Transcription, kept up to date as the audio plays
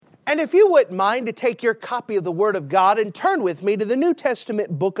And if you wouldn't mind to take your copy of the Word of God and turn with me to the New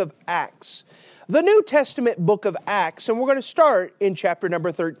Testament book of Acts. The New Testament book of Acts, and we're going to start in chapter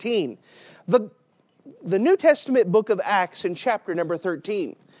number 13. The New Testament book of Acts in chapter number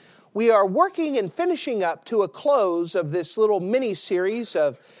 13. We are working and finishing up to a close of this little mini-series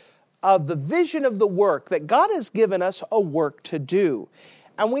of the vision of the work, that God has given us a work to do.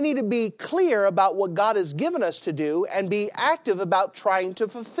 And we need to be clear about what God has given us to do and be active about trying to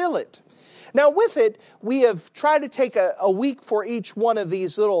fulfill it. Now with it, we have tried to take a week for each one of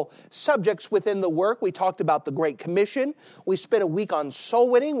these little subjects within the work. We talked about the Great Commission. We spent a week on soul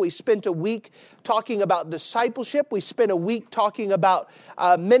winning. We spent a week talking about discipleship. We spent a week talking about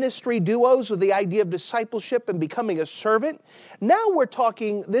ministry duos with the idea of discipleship and becoming a servant. Now we're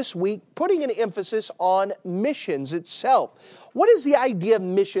talking this week, putting an emphasis on missions itself. What is the idea of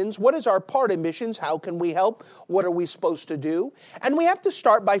missions? What is our part in missions? How can we help? What are we supposed to do? And we have to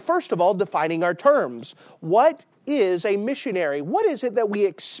start by, first of all, defining our terms. What is a missionary? What is it that we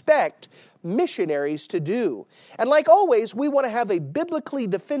expect missionaries to do? And like always, we want to have a biblically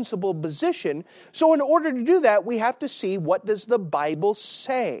defensible position. So in order to do that, we have to see, what does the Bible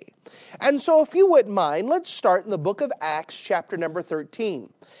say? And so if you wouldn't mind, let's start in the book of Acts, chapter number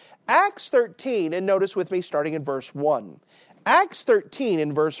 13. Acts 13, and notice with me starting in verse 1. Acts 13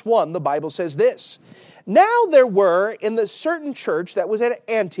 in verse 1, the Bible says this: Now there were in the certain church that was at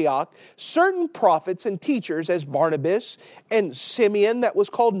Antioch certain prophets and teachers, as Barnabas and Simeon that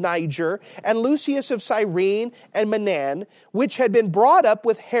was called Niger, and Lucius of Cyrene and Manaen, which had been brought up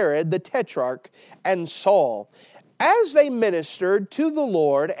with Herod the Tetrarch and Saul. As they ministered to the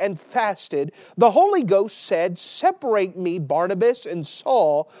Lord and fasted, the Holy Ghost said, Separate me, Barnabas and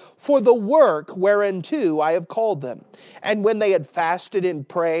Saul, for the work whereunto I have called them. And when they had fasted and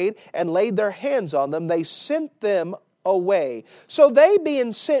prayed and laid their hands on them, they sent them away. So they,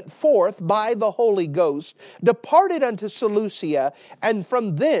 being sent forth by the Holy Ghost, departed unto Seleucia, and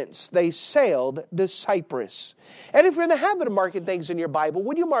from thence they sailed to Cyprus. And if you're in the habit of marking things in your Bible,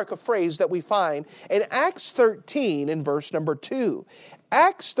 would you mark a phrase that we find in Acts 13 in verse number 2?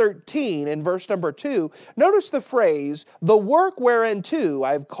 Acts 13 in verse number 2, notice the phrase, the work whereunto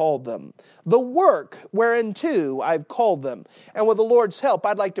I've called them. The work whereunto I've called them. And with the Lord's help,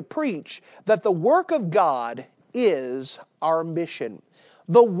 I'd like to preach that the work of God is our mission.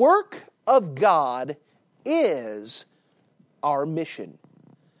 The work of God is our mission.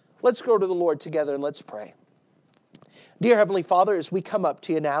 Let's go to the Lord together and let's pray. Dear Heavenly Father, as we come up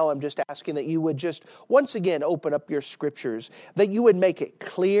to you now, I'm just asking that you would just once again open up your scriptures, that you would make it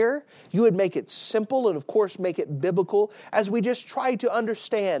clear, you would make it simple, and of course make it biblical, as we just try to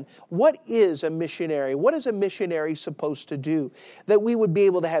understand what is a missionary, what is a missionary supposed to do, that we would be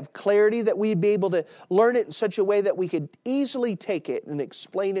able to have clarity, that we'd be able to learn it in such a way that we could easily take it and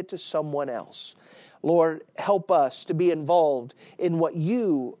explain it to someone else. Lord, help us to be involved in what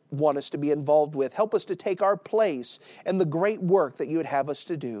you want us to be involved with. Help us to take our place in the great work that you would have us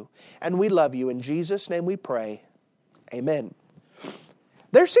to do. And we love you. In Jesus' name we pray. Amen.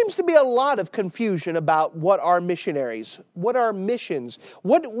 There seems to be a lot of confusion about what are missionaries, what are missions,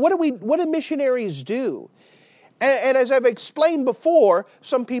 what do missionaries do? And as I've explained before,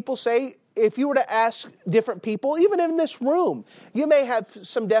 some people say, if you were to ask different people, even in this room, you may have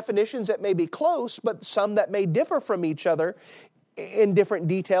some definitions that may be close, but some that may differ from each other in different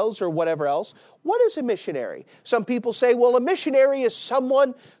details or whatever else. What is a missionary? Some people say, well, a missionary is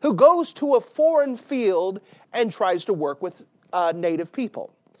someone who goes to a foreign field and tries to work with native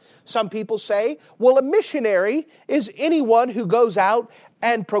people. Some people say, well, a missionary is anyone who goes out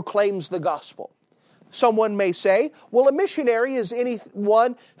and proclaims the gospel. Someone may say, well, a missionary is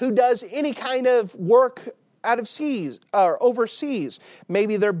anyone who does any kind of work out of seas or overseas.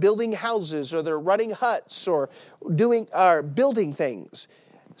 Maybe they're building houses or they're running huts or building things.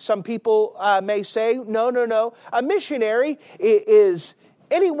 Some people may say, no. A missionary is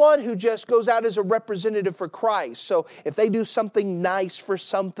anyone who just goes out as a representative for Christ. So if they do something nice for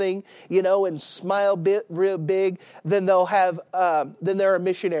something, and smile real big, then then they're a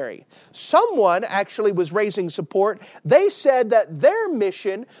missionary. Someone actually was raising support. They said that their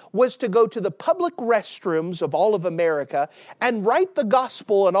mission was to go to the public restrooms of all of America and write the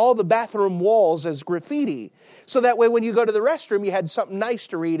gospel on all the bathroom walls as graffiti. So that way when you go to the restroom, you had something nice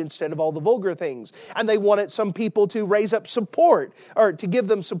to read instead of all the vulgar things. And they wanted some people to raise up support or to give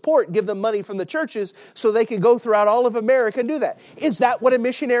them support, give them money from the churches so they could go throughout all of America and do that. Is that what a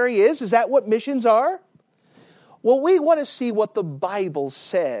missionary is? Is that what missions are? Well, we want to see what the Bible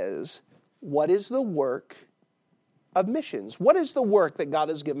says. What is the work of missions? What is the work that God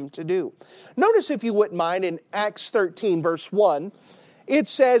has given to do? Notice, if you wouldn't mind, in Acts 13, verse 1, It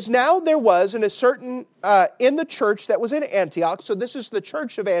says, now there was in a certain, in the church that was in Antioch, so this is the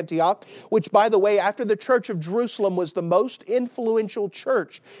church of Antioch, which by the way, after the church of Jerusalem was the most influential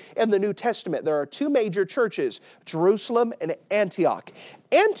church in the New Testament. There are two major churches, Jerusalem and Antioch.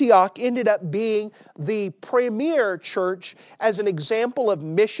 Antioch ended up being the premier church as an example of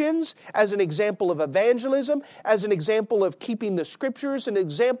missions, as an example of evangelism, as an example of keeping the scriptures, an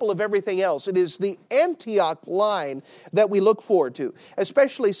example of everything else. It is the Antioch line that we look forward to,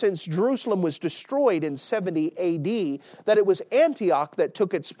 especially since Jerusalem was destroyed in 70 AD, that it was Antioch that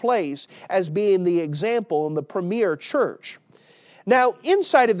took its place as being the example and the premier church. Now,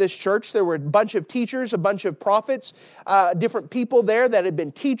 inside of this church, there were a bunch of teachers, a bunch of prophets, different people there that had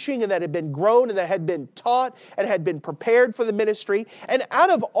been teaching and that had been grown and that had been taught and had been prepared for the ministry. And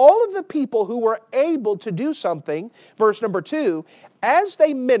out of all of the people who were able to do something, verse number 2, as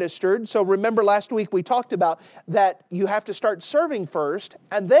they ministered, so remember last week we talked about that you have to start serving first,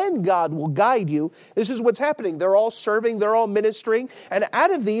 and then God will guide you. This is what's happening. They're all serving, they're all ministering, and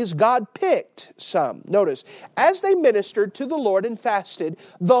out of these, God picked some. Notice, as they ministered to the Lord and fasted,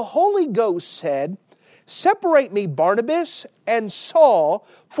 the Holy Ghost said, separate me Barnabas and Saul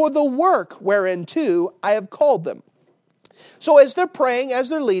for the work whereunto I have called them. So as they're praying, as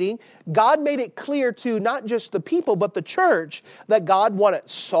they're leading, God made it clear to not just the people, but the church, that God wanted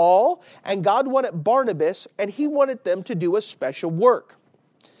Saul and God wanted Barnabas, and He wanted them to do a special work.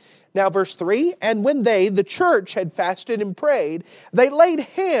 Now verse 3, and when they, the church, had fasted and prayed, they laid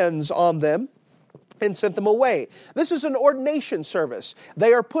hands on them and sent them away. This is an ordination service.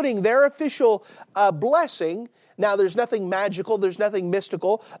 They are putting their official blessing. Now, there's nothing magical, there's nothing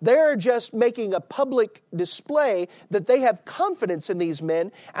mystical. They're just making a public display that they have confidence in these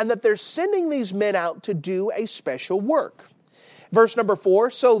men and that they're sending these men out to do a special work. Verse number 4,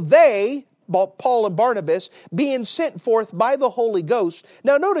 so they, Paul and Barnabas, being sent forth by the Holy Ghost.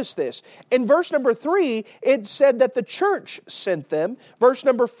 Now notice this. In verse number 3, it said that the church sent them. Verse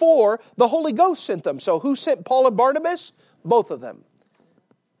number 4, the Holy Ghost sent them. So who sent Paul and Barnabas? Both of them.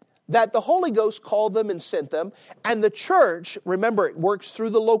 That the Holy Ghost called them and sent them, and the church, remember it works through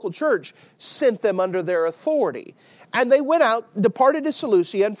the local church, sent them under their authority. And they went out, departed to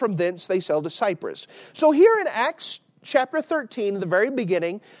Seleucia, and from thence they sailed to Cyprus. So here in Acts chapter 13, the very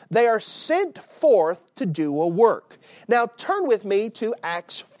beginning, they are sent forth to do a work. Now turn with me to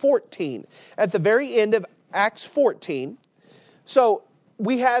Acts 14. At the very end of Acts 14, so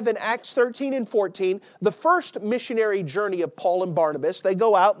we have in Acts 13 and 14, the first missionary journey of Paul and Barnabas. They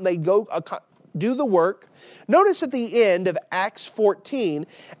go out and they go do the work. Notice at the end of Acts 14,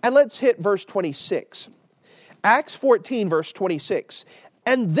 and let's hit verse 26. Acts 14, verse 26.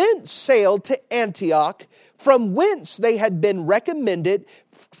 And thence sailed to Antioch, from whence they had been recommended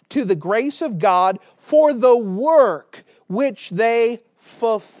to the grace of God for the work which they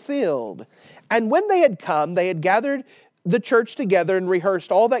fulfilled. And when they had come, they had gathered the church together and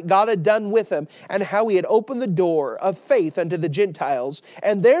rehearsed all that God had done with them and how He had opened the door of faith unto the Gentiles.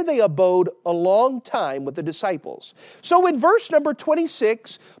 And there they abode a long time with the disciples. So in verse number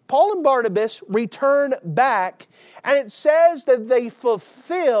 26, Paul and Barnabas return back, and it says that they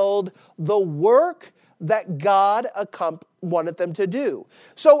fulfilled the work that God wanted them to do.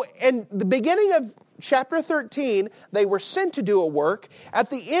 So in the beginning of chapter 13, they were sent to do a work.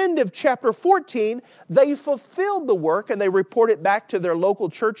 At the end of chapter 14, they fulfilled the work and they reported back to their local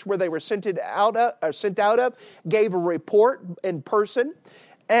church where they were sent out of, gave a report in person.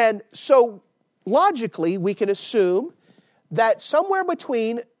 And so logically, we can assume that somewhere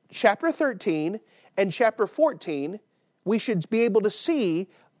between chapter 13 and chapter 14, we should be able to see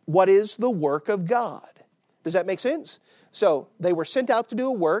what is the work of God. Does that make sense? So they were sent out to do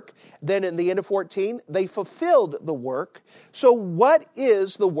a work. Then in the end of 14, they fulfilled the work. So what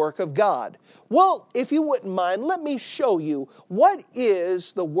is the work of God? Well, if you wouldn't mind, let me show you what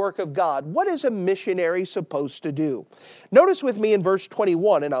is the work of God. What is a missionary supposed to do? Notice with me in verse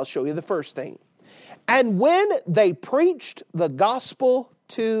 21, and I'll show you the first thing. And when they preached the gospel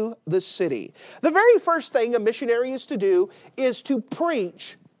to the city. The very first thing a missionary is to do is to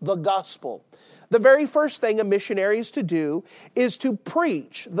preach the gospel. The very first thing a missionary is to do is to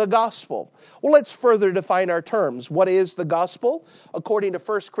preach the gospel. Well, let's further define our terms. What is the gospel? According to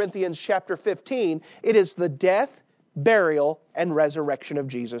 1 Corinthians chapter 15, it is the death, burial, and resurrection of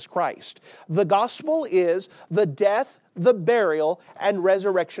Jesus Christ. The gospel is the death, the burial, and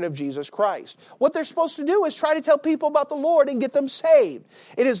resurrection of Jesus Christ. What they're supposed to do is try to tell people about the Lord and get them saved.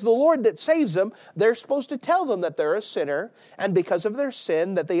 It is the Lord that saves them. They're supposed to tell them that they're a sinner, and because of their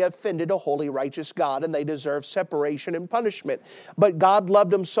sin, that they have offended a holy, righteous God, and they deserve separation and punishment. But God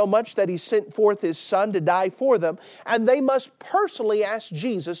loved them so much that He sent forth His Son to die for them, and they must personally ask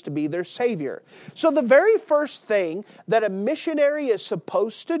Jesus to be their Savior. So the very first thing that a missionary is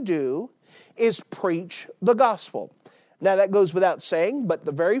supposed to do is preach the gospel. Now that goes without saying, but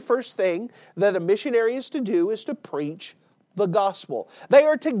the very first thing that a missionary is to do is to preach the gospel. They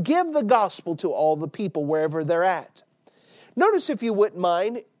are to give the gospel to all the people wherever they're at. Notice, if you wouldn't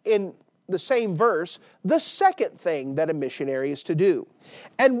mind, in the same verse, the second thing that a missionary is to do.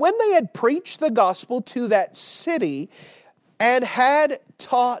 And when they had preached the gospel to that city and had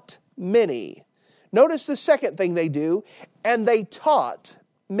taught many. Notice the second thing they do, and they taught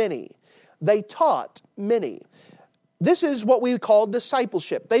many. They taught many. This is what we call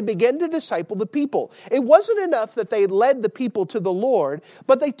discipleship. They began to disciple the people. It wasn't enough that they led the people to the Lord,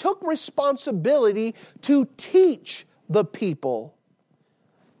 but they took responsibility to teach the people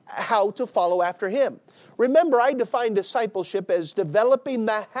how to follow after Him. Remember, I define discipleship as developing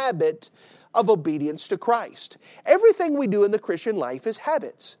the habit of obedience to Christ. Everything we do in the Christian life is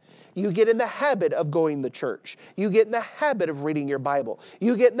habits. You get in the habit of going to church. You get in the habit of reading your Bible.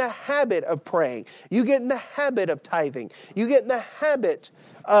 You get in the habit of praying. You get in the habit of tithing. You get in the habit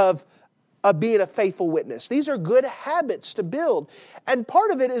of being a faithful witness. These are good habits to build. And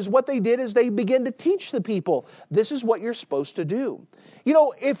part of it is what they did is they began to teach the people, this is what you're supposed to do. You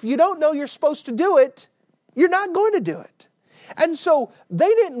know, if you don't know you're supposed to do it, you're not going to do it. And so they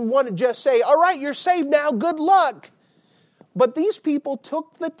didn't want to just say, all right, you're saved now, good luck. But these people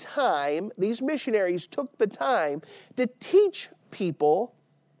took the time, these missionaries took the time to teach people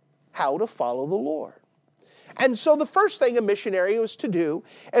how to follow the Lord. And so the first thing a missionary was to do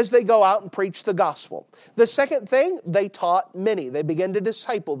is they go out and preach the gospel. The second thing, they taught many. They began to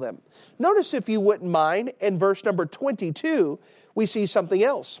disciple them. Notice, if you wouldn't mind, in verse number 22, we see something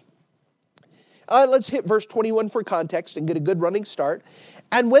else. Let's hit verse 21 for context and get a good running start.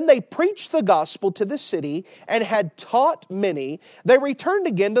 And when they preached the gospel to the city and had taught many, they returned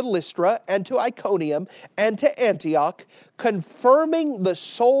again to Lystra and to Iconium and to Antioch, confirming the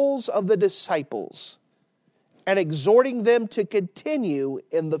souls of the disciples and exhorting them to continue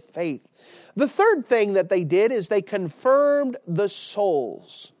in the faith. The third thing that they did is they confirmed the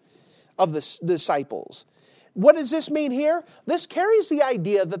souls of the disciples. What does this mean here? This carries the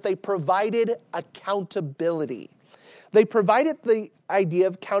idea that they provided accountability. They provided the idea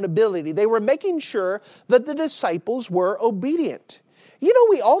of accountability. They were making sure that the disciples were obedient. You know,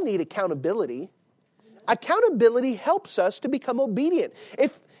 we all need accountability. Accountability helps us to become obedient.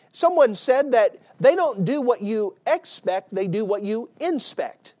 If someone said that they don't do what you expect, they do what you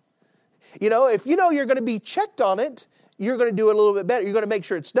inspect. You know, if you know you're going to be checked on it, you're going to do it a little bit better. You're going to make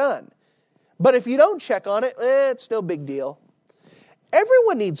sure it's done. But if you don't check on it, it's no big deal.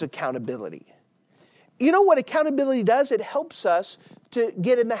 Everyone needs accountability. You know what accountability does? It helps us to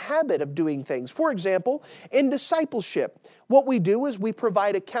get in the habit of doing things. For example, in discipleship, what we do is we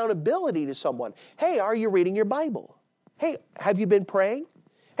provide accountability to someone. Hey, are you reading your Bible? Hey, have you been praying?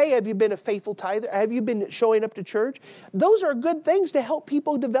 Hey, have you been a faithful tither? Have you been showing up to church? Those are good things to help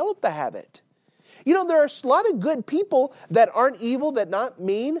people develop the habit. You know, there are a lot of good people that aren't evil, that not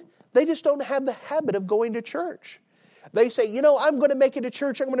mean. They just don't have the habit of going to church. They say, you know, I'm going to make it to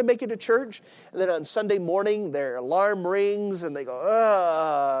church, I'm going to make it to church. And then on Sunday morning, their alarm rings and they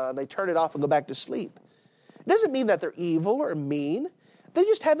go, and they turn it off and go back to sleep. It doesn't mean that they're evil or mean. They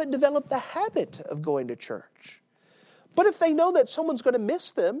just haven't developed the habit of going to church. But if they know that someone's going to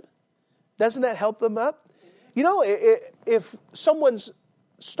miss them, doesn't that help them up? You know, if someone's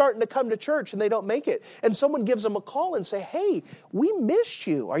starting to come to church and they don't make it, and someone gives them a call and say, hey, we missed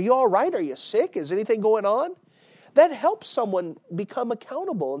you. Are you all right? Are you sick? Is anything going on? That helps someone become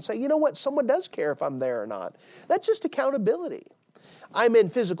accountable and say, you know what, someone does care if I'm there or not. That's just accountability. I'm in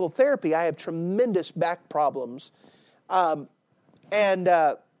physical therapy. I have tremendous back problems. And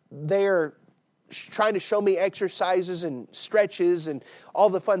they're trying to show me exercises and stretches and all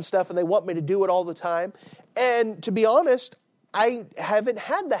the fun stuff, and they want me to do it all the time. And to be honest, I haven't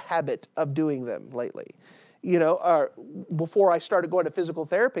had the habit of doing them lately. You know, before I started going to physical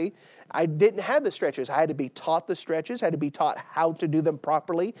therapy, I didn't have the stretches. I had to be taught the stretches, had to be taught how to do them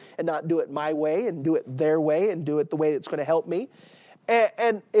properly and not do it my way and do it their way and do it the way that's going to help me.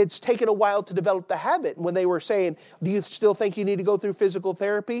 And it's taken a while to develop the habit. And when they were saying, do you still think you need to go through physical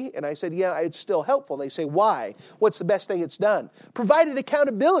therapy? And I said, yeah, it's still helpful. And they say, why? What's the best thing it's done? Provided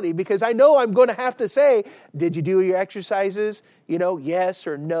accountability, because I know I'm going to have to say, did you do your exercises? Yes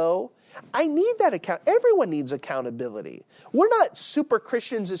or no. I need that account. Everyone needs accountability. We're not super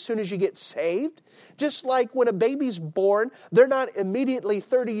Christians as soon as you get saved. Just like when a baby's born, they're not immediately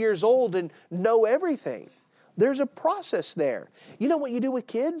 30 years old and know everything. There's a process there. You know what you do with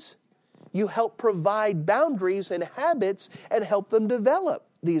kids? You help provide boundaries and habits and help them develop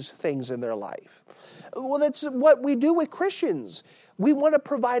these things in their life. Well, that's what we do with Christians. We want to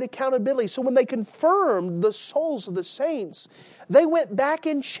provide accountability. So when they confirmed the souls of the saints, they went back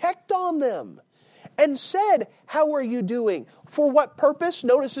and checked on them and said, how are you doing? For what purpose?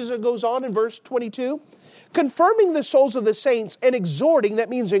 Notice as it goes on in verse 22. Confirming the souls of the saints and exhorting, that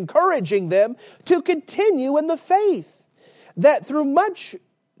means encouraging them to continue in the faith, that through much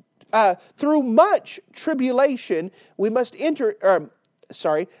tribulation we must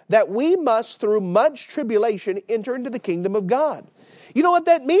that we must through much tribulation enter into the kingdom of God. You know what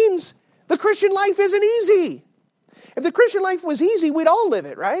that means? The Christian life isn't easy. If the Christian life was easy, we'd all live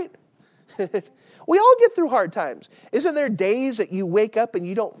it, right? We all get through hard times. Isn't there days that you wake up and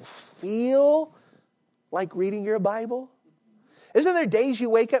you don't feel like reading your Bible? Isn't there days you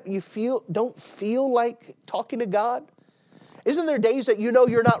wake up and you don't feel like talking to God? Isn't there days that you know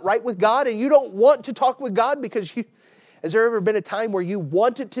you're not right with God and you don't want to talk with God because has there ever been a time where you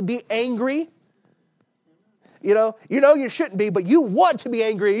wanted to be angry? You know you shouldn't be, but you want to be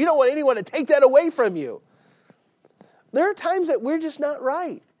angry. You don't want anyone to take that away from you. There are times that we're just not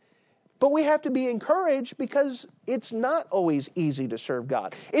right. But we have to be encouraged because it's not always easy to serve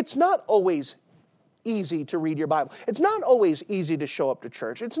God. It's not always easy to read your Bible. It's not always easy to show up to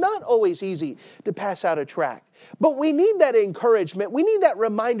church. It's not always easy to pass out a tract. But we need that encouragement. We need that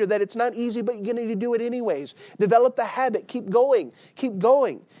reminder that it's not easy, but you're going to do it anyways. Develop the habit. Keep going. Keep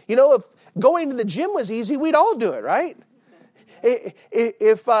going. If going to the gym was easy, we'd all do it, right?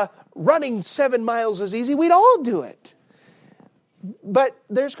 If running 7 miles was easy, we'd all do it. But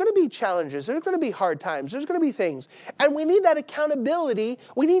there's going to be challenges. There's going to be hard times. There's going to be things. And we need that accountability.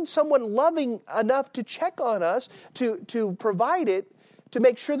 We need someone loving enough to check on us, to provide it, to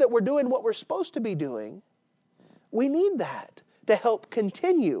make sure that we're doing what we're supposed to be doing. We need that to help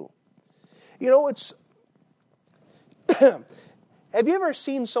continue. It's... Have you ever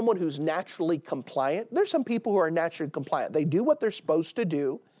seen someone who's naturally compliant? There's some people who are naturally compliant. They do what they're supposed to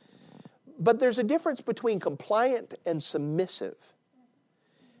do. But there's a difference between compliant and submissive.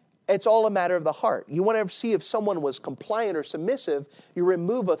 It's all a matter of the heart. You want to see if someone was compliant or submissive, you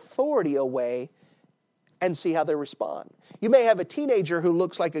remove authority away and see how they respond. You may have a teenager who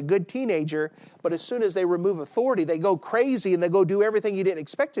looks like a good teenager, but as soon as they remove authority, they go crazy and they go do everything you didn't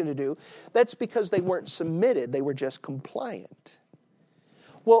expect them to do. That's because they weren't submitted. They were just compliant.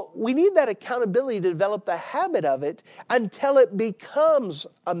 Well, we need that accountability to develop the habit of it until it becomes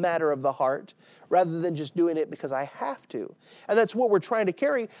a matter of the heart rather than just doing it because I have to. And that's what we're trying to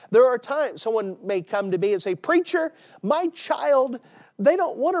carry. There are times someone may come to me and say, preacher, my child, they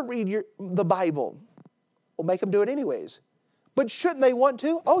don't want to read the Bible. We'll make them do it anyways. But shouldn't they want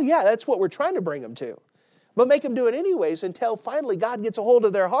to? Oh yeah, that's what we're trying to bring them to. But make them do it anyways until finally God gets a hold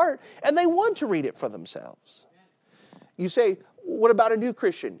of their heart and they want to read it for themselves. You say, what about a new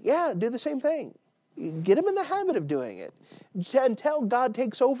Christian? Yeah, do the same thing. You get them in the habit of doing it until God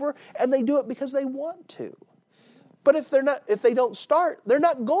takes over and they do it because they want to. But if they don't start, they're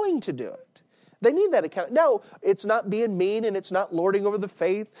not going to do it. They need that account. No, it's not being mean and it's not lording over the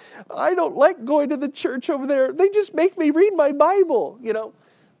faith. I don't like going to the church over there. They just make me read my Bible.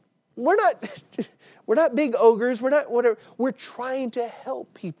 We're not big ogres. We're not whatever. We're trying to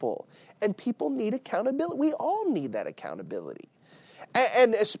help people. And people need accountability. We all need that accountability.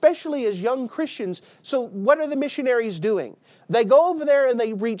 And especially as young Christians, so what are the missionaries doing? They go over there and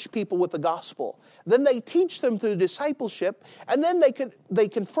they reach people with the gospel. Then they teach them through discipleship, and then they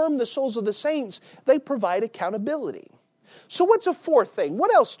confirm the souls of the saints. They provide accountability. So what's a fourth thing?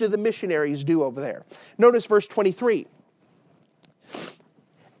 What else do the missionaries do over there? Notice verse 23.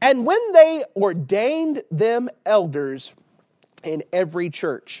 And when they ordained them elders in every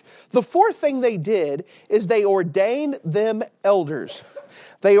church. The fourth thing they did is they ordained them elders.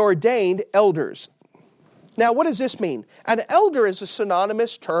 They ordained elders. Now, what does this mean? An elder is a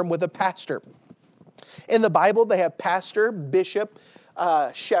synonymous term with a pastor. In the Bible, they have pastor, bishop,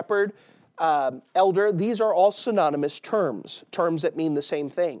 shepherd, elder. These are all synonymous terms that mean the same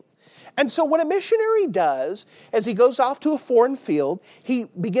thing. And so what a missionary does, as he goes off to a foreign field, he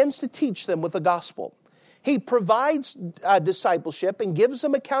begins to teach them with the gospel. He provides discipleship and gives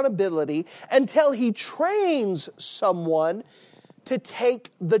them accountability until he trains someone to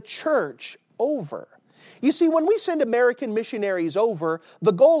take the church over. You see, when we send American missionaries over,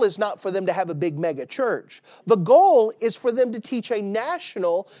 the goal is not for them to have a big mega church. The goal is for them to teach a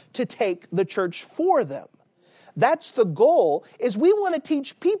national to take the church for them. That's the goal, is we want to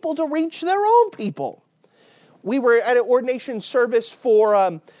teach people to reach their own people. We were at an ordination service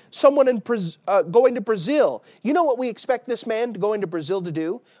for someone going to Brazil. You know what we expect this man going to Brazil to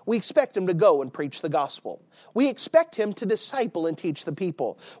do? We expect him to go and preach the gospel. We expect him to disciple and teach the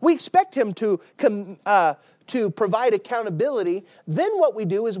people. We expect him to provide accountability. Then what we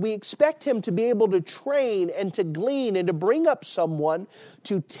do is we expect him to be able to train and to glean and to bring up someone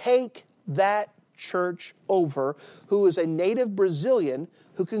to take that church over who is a native Brazilian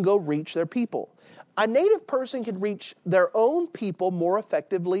who can go reach their people. A native person can reach their own people more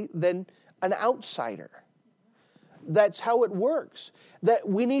effectively than an outsider. That's how it works. That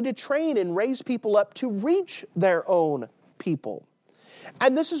we need to train and raise people up to reach their own people.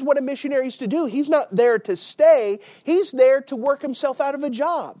 And this is what a missionary is to do. He's not there to stay. He's there to work himself out of a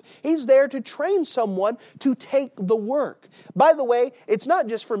job. He's there to train someone to take the work. By the way, it's not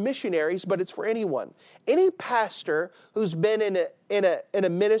just for missionaries, but it's for anyone. Any pastor who's been in a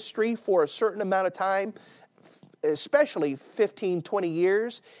ministry for a certain amount of time, especially 15, 20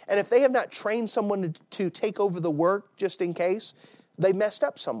 years, and if they have not trained someone to take over the work just in case, they messed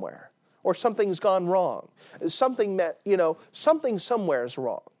up somewhere. Or something's gone wrong. Something somewhere is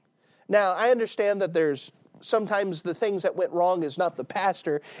wrong. Now, I understand that there's sometimes the things that went wrong is not the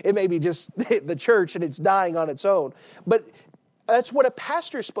pastor. It may be just the church and it's dying on its own. But that's what a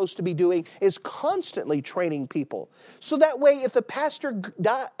pastor is supposed to be doing, is constantly training people. So that way, if the pastor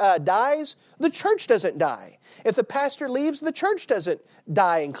dies, the church doesn't die. If the pastor leaves, the church doesn't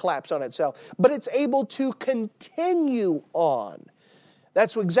die and collapse on itself. But it's able to continue on.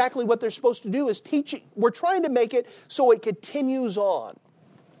 That's exactly what they're supposed to do, is teach. We're trying to make it so it continues on.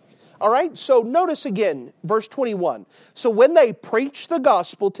 All right, so notice again, verse 21. So when they preached the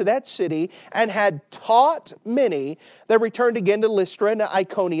gospel to that city and had taught many, they returned again to Lystra and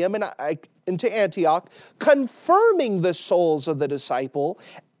Iconium and to Antioch, confirming the souls of the disciple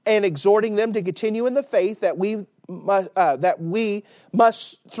and exhorting them to continue in the faith, that we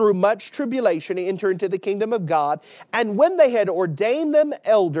must through much tribulation enter into the kingdom of God. And when they had ordained them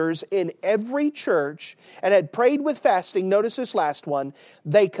elders in every church and had prayed with fasting, notice this last one,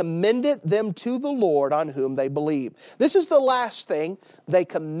 they commended them to the Lord on whom they believed. This is the last thing. They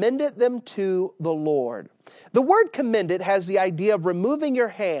commended them to the Lord. The word commended has the idea of removing your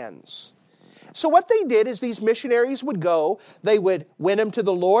hands. So what they did is these missionaries would go, they would win them to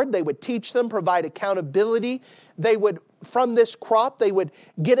the Lord, they would teach them, provide accountability. They would, from this crop, they would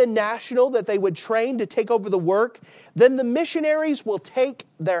get a national that they would train to take over the work. Then the missionaries will take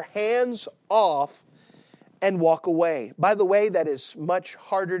their hands off and walk away. By the way, that is much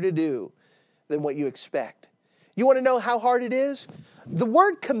harder to do than what you expect. You want to know how hard it is? The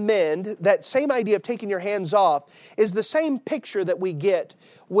word commend, that same idea of taking your hands off, is the same picture that we get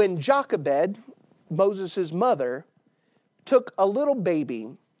when Jochebed, Moses' mother, took a little baby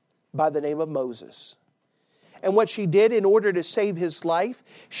by the name of Moses. And what she did in order to save his life,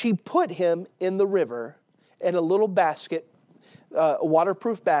 she put him in the river in a little basket, a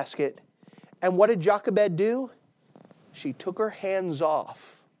waterproof basket. And what did Jochebed do? She took her hands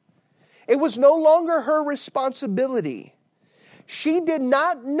off. It was no longer her responsibility. She did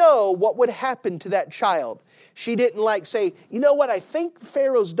not know what would happen to that child. She didn't say, you know what, I think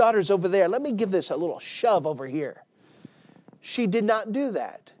Pharaoh's daughter's over there. Let me give this a little shove over here. She did not do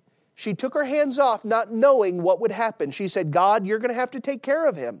that. She took her hands off, not knowing what would happen. She said, God, you're going to have to take care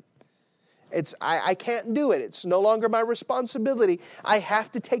of him. I can't do it. It's no longer my responsibility. I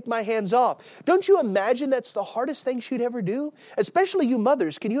have to take my hands off. Don't you imagine that's the hardest thing she'd ever do? Especially you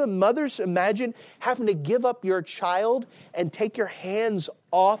mothers. Can you mothers imagine having to give up your child and take your hands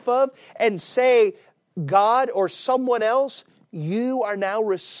off of and say, God or someone else, you are now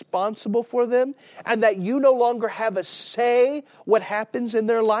responsible for them, and that you no longer have a say what happens in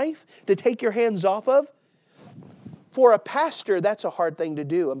their life to take your hands off of? For a pastor, that's a hard thing to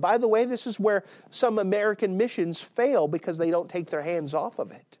do. And by the way, this is where some American missions fail, because they don't take their hands off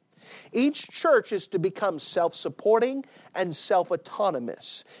of it. Each church is to become self-supporting and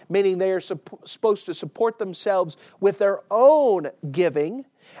self-autonomous, meaning they are supposed to support themselves with their own giving,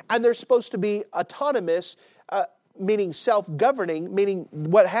 and they're supposed to be autonomous, meaning self-governing, meaning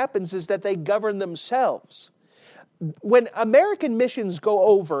what happens is that they govern themselves. When American missions go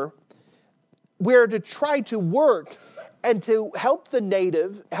over, we're to try to work and to help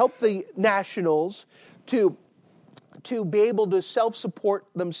the nationals to be able to self-support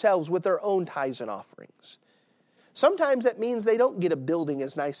themselves with their own tithes and offerings. Sometimes that means they don't get a building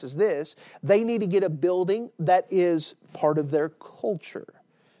as nice as this. They need to get a building that is part of their culture.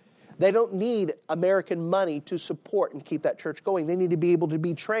 They don't need American money to support and keep that church going. They need to be able to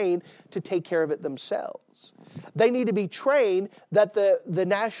be trained to take care of it themselves. They need to be trained that the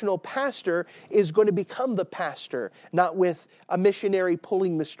national pastor is going to become the pastor, not with a missionary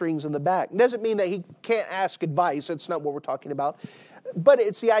pulling the strings in the back. It doesn't mean that he can't ask advice. That's not what we're talking about. But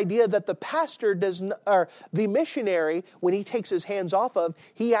it's the idea that the pastor or the missionary, when he takes his hands off of,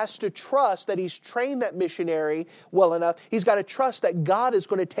 he has to trust that he's trained that missionary well enough. He's got to trust that God is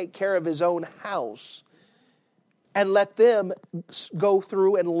going to take care of his own house and let them go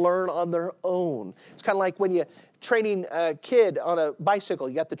through and learn on their own. It's kind of like when you're training a kid on a bicycle.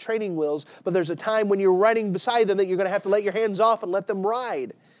 You got the training wheels, but there's a time when you're riding beside them that you're going to have to let your hands off and let them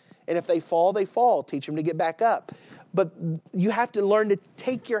ride. And if they fall, they fall. Teach them to get back up. But you have to learn to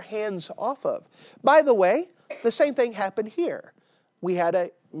take your hands off of. By the way, the same thing happened here. We had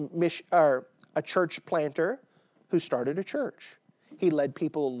a church planter who started a church. He led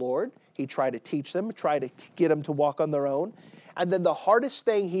people to the Lord. He tried to teach them, tried to get them to walk on their own. And then the hardest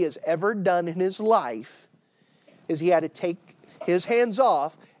thing he has ever done in his life is he had to take his hands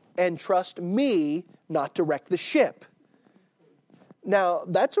off and trust me not to wreck the ship. Now,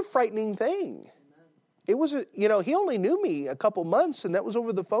 that's a frightening thing. It was, he only knew me a couple months, and that was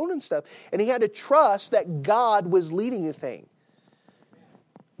over the phone and stuff. And he had to trust that God was leading the thing.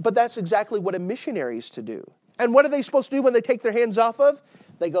 But that's exactly what a missionary is to do. And what are they supposed to do when they take their hands off of?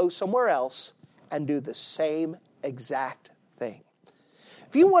 They go somewhere else and do the same exact thing.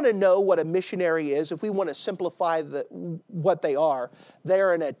 If you want to know what a missionary is, if we want to simplify what they are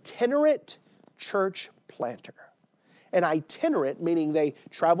an itinerant church planter. An itinerant, meaning they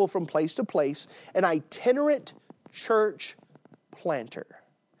travel from place to place. An itinerant church planter.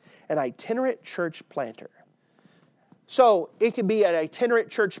 An itinerant church planter. So it could be an itinerant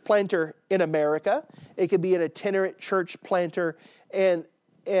church planter in America. It could be an itinerant church planter in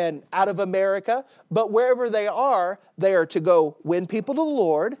out of America. But wherever they are to go win people to the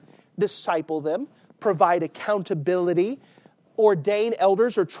Lord, disciple them, provide accountability, ordain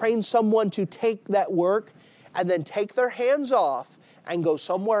elders or train someone to take that work, and then take their hands off and go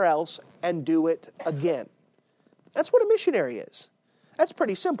somewhere else and do it again. That's what a missionary is. That's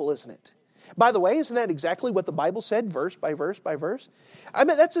pretty simple, isn't it? By the way, isn't that exactly what the Bible said, verse by verse by verse? I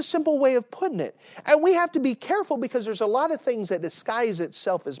mean, that's a simple way of putting it. And we have to be careful because there's a lot of things that disguise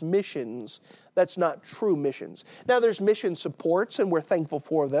itself as missions that's not true missions. Now, there's mission supports, and we're thankful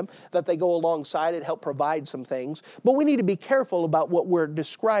for them, that they go alongside and help provide some things. But we need to be careful about what we're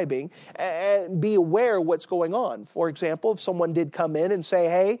describing and be aware of what's going on. For example, if someone did come in and say,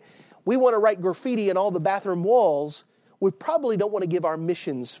 hey, we want to write graffiti in all the bathroom walls, we probably don't want to give our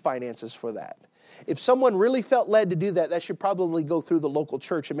missions finances for that. If someone really felt led to do that, that should probably go through the local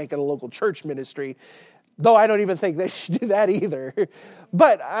church and make it a local church ministry, though I don't even think they should do that either.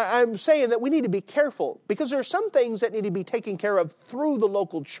 But I'm saying that we need to be careful because there are some things that need to be taken care of through the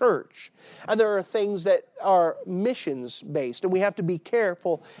local church. And there are things that are missions based, and we have to be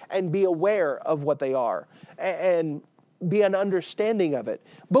careful and be aware of what they are and be an understanding of it.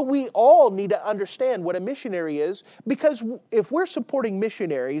 But we all need to understand what a missionary is, because if we're supporting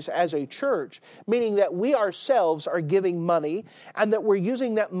missionaries as a church, meaning that we ourselves are giving money and that we're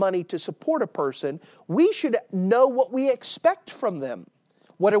using that money to support a person, we should know what we expect from them.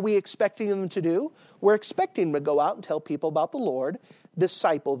 What are we expecting them to do? We're expecting them to go out and tell people about the Lord,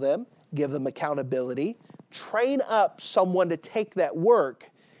 disciple them, give them accountability, train up someone to take that work,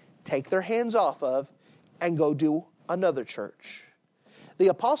 take their hands off of, and go do another church. The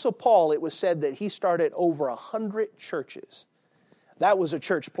Apostle Paul, it was said that he started over 100 churches. That was a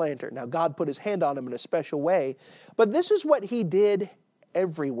church planter. Now, God put his hand on him in a special way, but this is what he did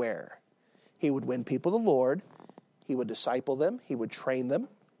everywhere. He would win people to the Lord. He would disciple them. He would train them.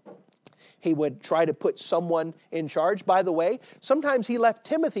 He would try to put someone in charge. By the way, sometimes he left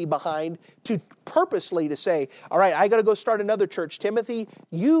Timothy behind to purposely to say, all right, I got to go start another church. Timothy,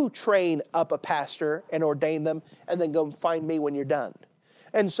 you train up a pastor and ordain them, and then go find me when you're done.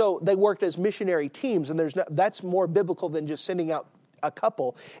 And so they worked as missionary teams, and that's more biblical than just sending out a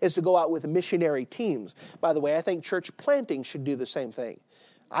couple, is to go out with missionary teams. By the way, I think church planting should do the same thing.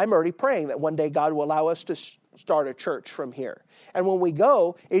 I'm already praying that one day God will allow us to start a church from here. And when we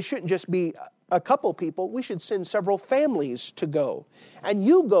go, it shouldn't just be a couple people. We should send several families to go. And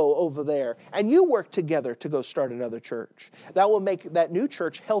you go over there and you work together to go start another church. That will make that new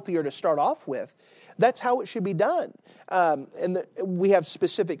church healthier to start off with. That's how it should be done. We have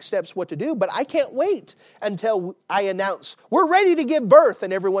specific steps what to do, but I can't wait until I announce, we're ready to give birth,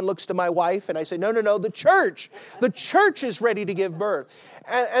 and everyone looks to my wife, and I say, no, the church is ready to give birth.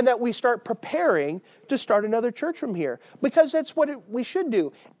 And that we start preparing to start another church from here, because that's what we should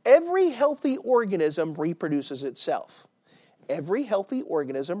do. Every healthy organism reproduces itself. Every healthy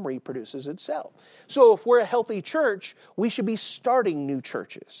organism reproduces itself. So if we're a healthy church, we should be starting new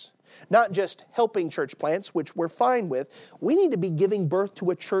churches. Not just helping church plants, which we're fine with. We need to be giving birth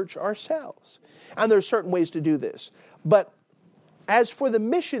to a church ourselves. And there's certain ways to do this. But as for the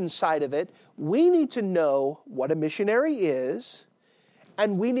mission side of it, we need to know what a missionary is,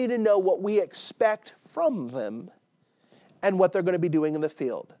 and we need to know what we expect from them and what they're going to be doing in the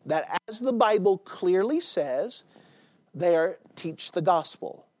field. That, as the Bible clearly says, they are teach the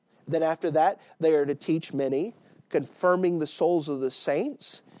gospel. Then after that, they are to teach many, confirming the souls of the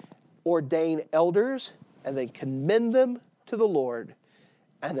saints, ordain elders, and then commend them to the Lord,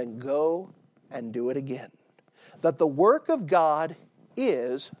 and then go and do it again. That the work of God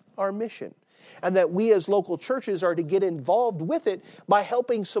is our mission, and that we as local churches are to get involved with it by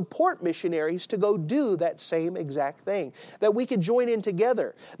helping support missionaries to go do that same exact thing. That we can join in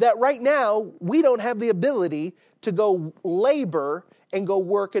together. That right now, we don't have the ability to go labor and go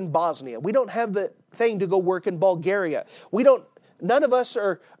work in Bosnia. We don't have the thing to go work in Bulgaria. None of us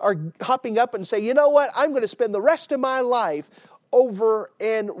are hopping up and say, you know what, I'm going to spend the rest of my life over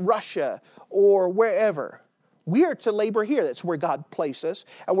in Russia or wherever. We are to labor here. That's where God placed us.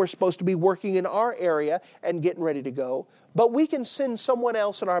 And we're supposed to be working in our area and getting ready to go. But we can send someone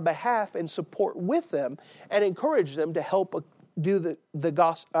else on our behalf and support with them and encourage them to help do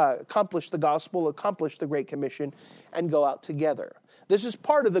accomplish the gospel, accomplish the Great Commission, and go out together. This is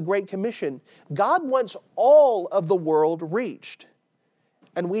part of the Great Commission. God wants all of the world reached.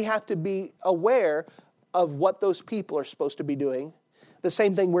 And we have to be aware of what those people are supposed to be doing. The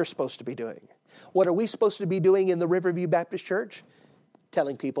same thing we're supposed to be doing. What are we supposed to be doing in the Riverview Baptist Church?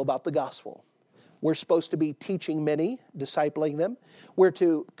 Telling people about the gospel. We're supposed to be teaching many, discipling them. We're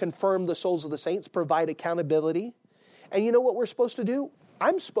to confirm the souls of the saints, provide accountability. And you know what we're supposed to do?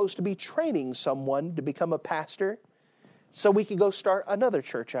 I'm supposed to be training someone to become a pastor so we can go start another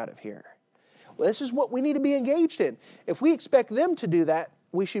church out of here. Well, this is what we need to be engaged in. If we expect them to do that,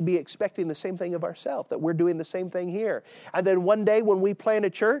 we should be expecting the same thing of ourselves, that we're doing the same thing here. And then one day when we plant a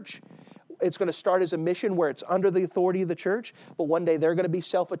church, it's going to start as a mission where it's under the authority of the church, but one day they're going to be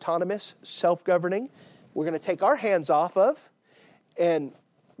self-autonomous, self-governing. We're going to take our hands off of, and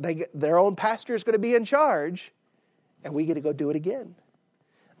their own pastor is going to be in charge, and we get to go do it again.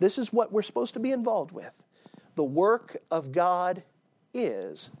 This is what we're supposed to be involved with. The work of God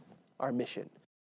is our mission.